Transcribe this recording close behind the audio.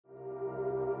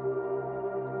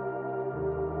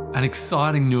An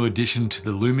exciting new addition to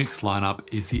the LUMIX lineup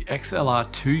is the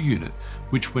XLR2 unit,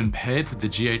 which when paired with the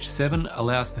GH7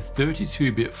 allows for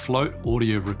 32-bit float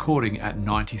audio recording at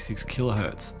 96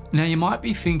 kHz. Now you might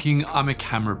be thinking, I'm a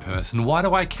camera person, why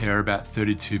do I care about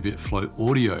 32-bit float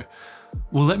audio?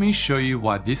 Well, let me show you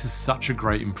why this is such a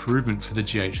great improvement for the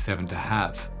GH7 to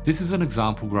have. This is an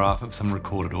example graph of some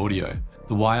recorded audio.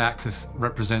 The y-axis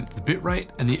represents the bitrate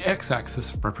and the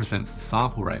x-axis represents the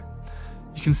sample rate.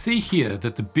 You can see here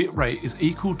that the bitrate is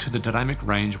equal to the dynamic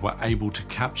range we're able to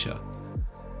capture.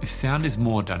 If sound is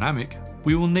more dynamic,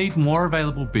 we will need more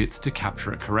available bits to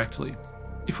capture it correctly.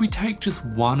 If we take just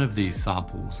one of these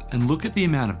samples and look at the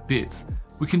amount of bits,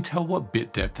 we can tell what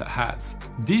bit depth it has.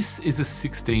 This is a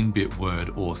 16-bit word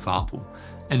or sample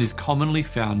and is commonly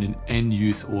found in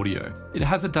end-use audio. It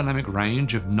has a dynamic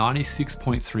range of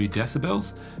 96.3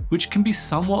 decibels, which can be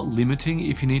somewhat limiting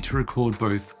if you need to record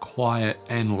both quiet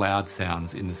and loud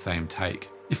sounds in the same take.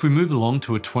 If we move along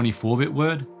to a 24-bit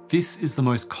word, this is the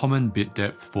most common bit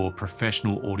depth for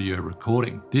professional audio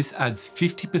recording. This adds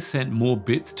 50% more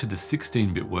bits to the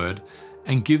 16-bit word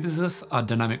and gives us a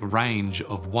dynamic range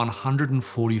of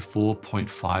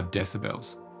 144.5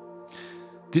 decibels.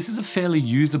 This is a fairly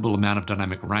usable amount of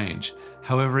dynamic range,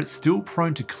 however it's still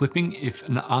prone to clipping if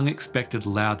an unexpected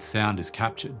loud sound is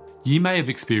captured. You may have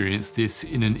experienced this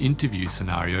in an interview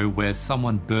scenario where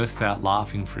someone bursts out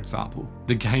laughing, for example.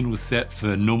 The gain was set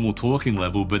for normal talking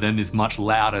level, but then this much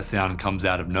louder sound comes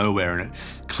out of nowhere and it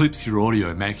clips your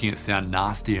audio, making it sound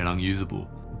nasty and unusable.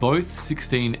 Both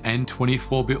 16 and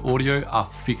 24-bit audio are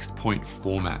fixed point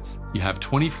formats. You have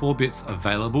 24 bits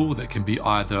available that can be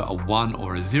either a 1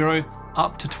 or a 0,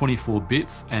 up to 24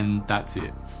 bits, and that's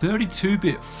it.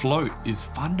 32-bit float is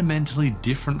fundamentally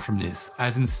different from this,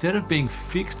 as instead of being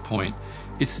fixed point,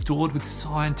 it's stored with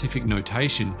scientific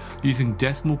notation using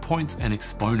decimal points and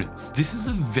exponents. This is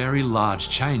a very large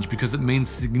change because it means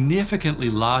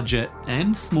significantly larger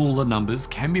and smaller numbers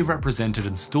can be represented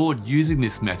and stored using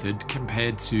this method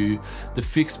compared to the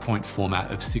fixed point format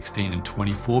of 16 and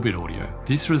 24-bit audio.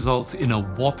 This results in a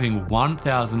whopping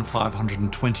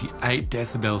 1,528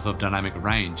 decibels of dynamic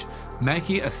range,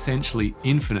 making it essentially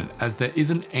infinite, as there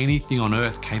isn't anything on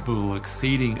Earth capable of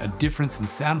exceeding a difference in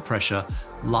sound pressure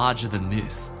larger than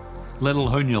this, let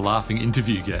alone your laughing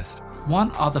interview guest.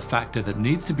 One other factor that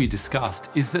needs to be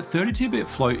discussed is that 32-bit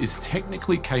float is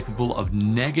technically capable of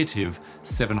negative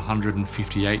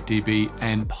 758 dB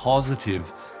and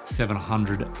positive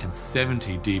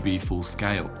 770 dB full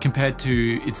scale, compared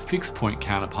to its fixed point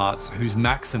counterparts whose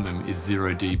maximum is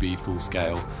 0 dB full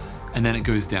scale, and then it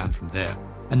goes down from there.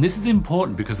 And this is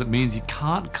important because it means you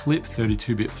can't clip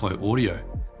 32-bit float audio.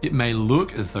 It may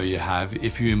look as though you have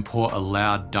if you import a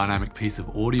loud dynamic piece of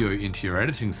audio into your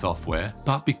editing software,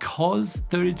 but because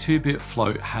 32-bit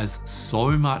float has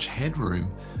so much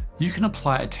headroom, you can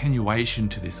apply attenuation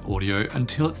to this audio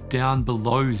until it's down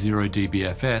below 0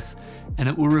 dBFS and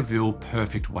it will reveal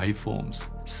perfect waveforms.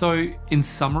 So in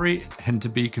summary, and to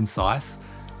be concise,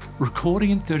 recording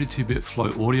in 32-bit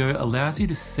float audio allows you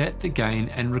to set the gain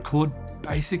and record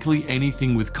basically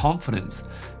anything with confidence,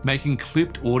 making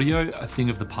clipped audio a thing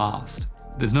of the past.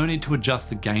 There's no need to adjust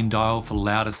the gain dial for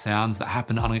louder sounds that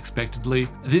happen unexpectedly.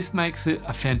 This makes it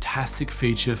a fantastic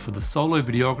feature for the solo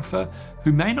videographer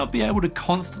who may not be able to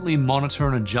constantly monitor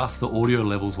and adjust the audio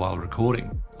levels while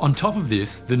recording. On top of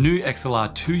this, the new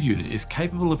XLR2 unit is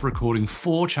capable of recording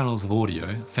 4 channels of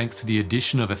audio thanks to the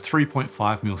addition of a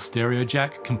 3.5mm stereo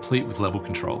jack complete with level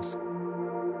controls.